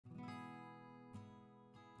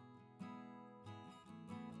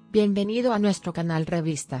Bienvenido a nuestro canal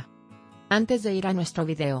Revista. Antes de ir a nuestro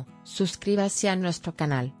video, suscríbase a nuestro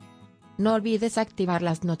canal. No olvides activar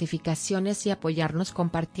las notificaciones y apoyarnos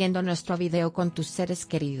compartiendo nuestro video con tus seres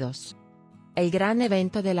queridos. El gran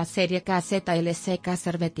evento de la serie Cızılcık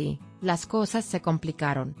Şerbeti, las cosas se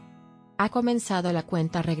complicaron. Ha comenzado la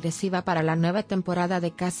cuenta regresiva para la nueva temporada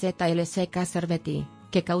de Cızılcık Şerbeti,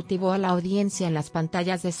 que cautivó a la audiencia en las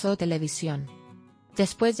pantallas de su televisión.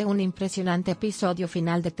 Después de un impresionante episodio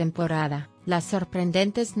final de temporada, las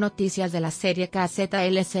sorprendentes noticias de la serie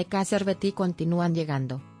Cızılcık Şerbeti continúan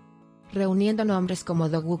llegando. Reuniendo nombres como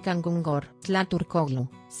Doğukan Güngör, Sıla Türkoğlu,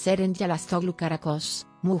 Ceren Yalazoğlu Karakoç,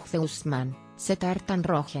 Müjde Uzman, Settar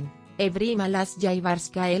Tanrıöğen,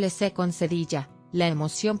 Cızılcık con cedilla, la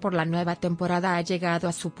emoción por la nueva temporada ha llegado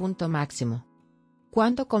a su punto máximo.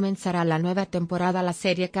 ¿Cuándo comenzará la nueva temporada la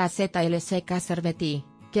serie Cızılcık Şerbeti,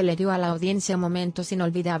 que le dio a la audiencia momentos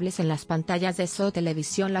inolvidables en las pantallas de su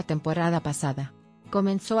televisión la temporada pasada?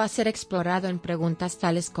 Comenzó a ser explorado en preguntas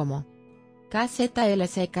tales como: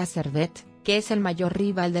 Cızılcık Şerbeti, que es el mayor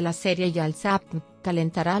rival de la serie y al SAP,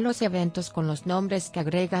 calentará los eventos con los nombres que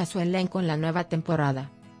agrega a su elenco en la nueva temporada.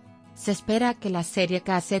 Se espera que la serie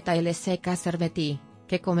Cızılcık Şerbeti,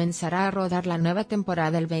 que comenzará a rodar la nueva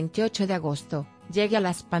temporada el 28 de agosto, llegue a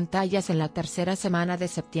las pantallas en la tercera semana de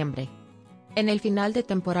septiembre. En el final de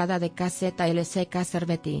temporada de Cızılcık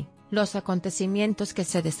Şerbeti, los acontecimientos que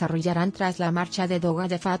se desarrollarán tras la marcha de Doğukan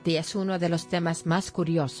Güngör es uno de los temas más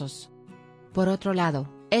curiosos. Por otro lado,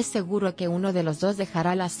 es seguro que uno de los dos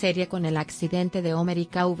dejará la serie con el accidente de Homer y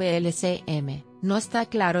KVLCM, no está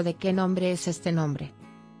claro de qué nombre es este nombre.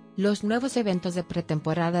 Los nuevos eventos de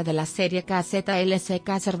pretemporada de la serie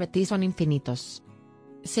Cızılcık Şerbeti son infinitos.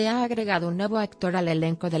 Se ha agregado un nuevo actor al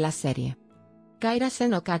elenco de la serie.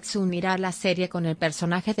 Ceren unirá la serie con el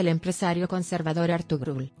personaje del empresario conservador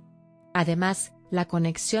Ertuğrul. Además, la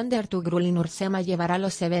conexión de Ertuğrul y Nursema llevará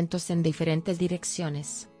los eventos en diferentes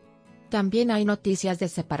direcciones. También hay noticias de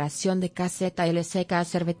separación de Cızılcık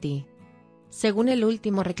Şerbeti. Según el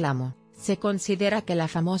último reclamo, se considera que la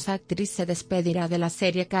famosa actriz se despedirá de la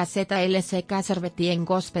serie Cızılcık Şerbeti en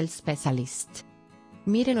Gospel Specialist.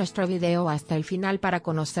 Mire nuestro video hasta el final para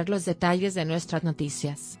conocer los detalles de nuestras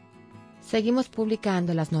noticias. Seguimos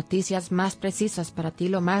publicando las noticias más precisas para ti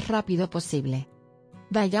lo más rápido posible.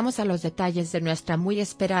 Vayamos a los detalles de nuestra muy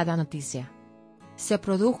esperada noticia. Se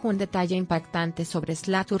produjo un detalle impactante sobre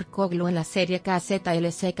Sıla Türkoğlu en la serie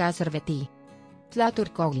Cızılcık Şerbeti. Sıla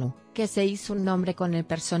Türkoğlu, que se hizo un nombre con el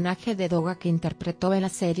personaje de Doğukan que interpretó en la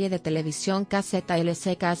serie de televisión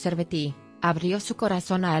Cızılcık Şerbeti, abrió su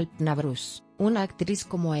corazón a Último, una actriz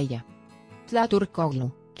como ella. Sıla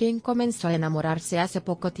Türkoğlu, quien comenzó a enamorarse hace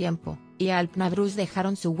poco tiempo, y Último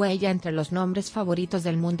dejaron su huella entre los nombres favoritos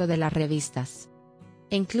del mundo de las revistas.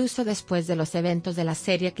 Incluso después de los eventos de la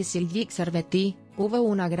serie Kızılcık Şerbeti, hubo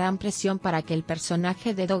una gran presión para que el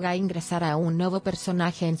personaje de Doğukan ingresara a un nuevo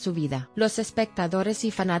personaje en su vida. Los espectadores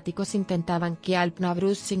y fanáticos intentaban que Último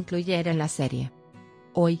se incluyera en la serie.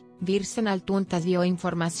 Hoy, Virsen Altuntas dio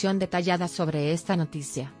información detallada sobre esta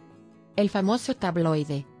noticia. El famoso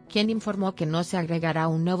tabloide, quien informó que no se agregará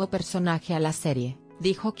un nuevo personaje a la serie,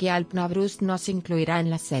 dijo que Último no se incluirá en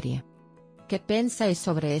la serie. ¿Qué pensáis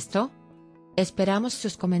sobre esto? Esperamos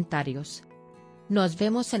sus comentarios. Nos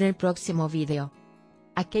vemos en el próximo video.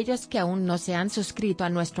 Aquellos que aún no se han suscrito a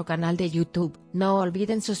nuestro canal de YouTube, no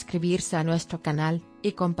olviden suscribirse a nuestro canal,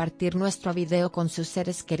 y compartir nuestro video con sus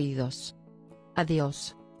seres queridos.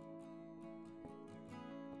 Adiós.